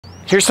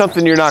Here's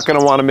something you're not going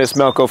to want to miss,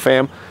 Melco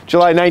fam.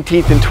 July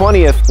 19th and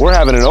 20th, we're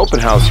having an open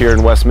house here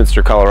in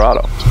Westminster,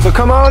 Colorado. So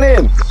come on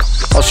in.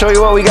 I'll show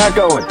you what we got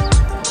going.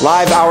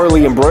 Live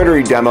hourly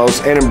embroidery demos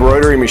and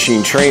embroidery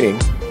machine training,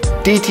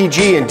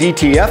 DTG and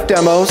DTF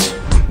demos,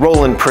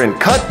 Roland print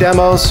cut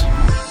demos,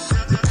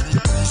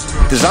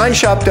 design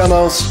shop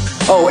demos.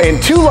 Oh,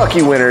 and 2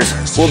 lucky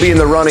winners will be in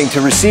the running to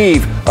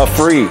receive a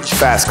free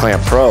Fast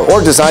Clamp Pro or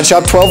Design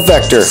Shop 12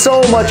 Vector.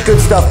 So much good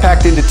stuff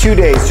packed into 2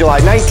 days, July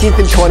 19th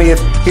and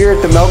 20th, here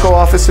at the Melco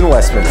office in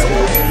Westminster.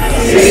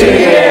 See you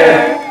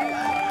there.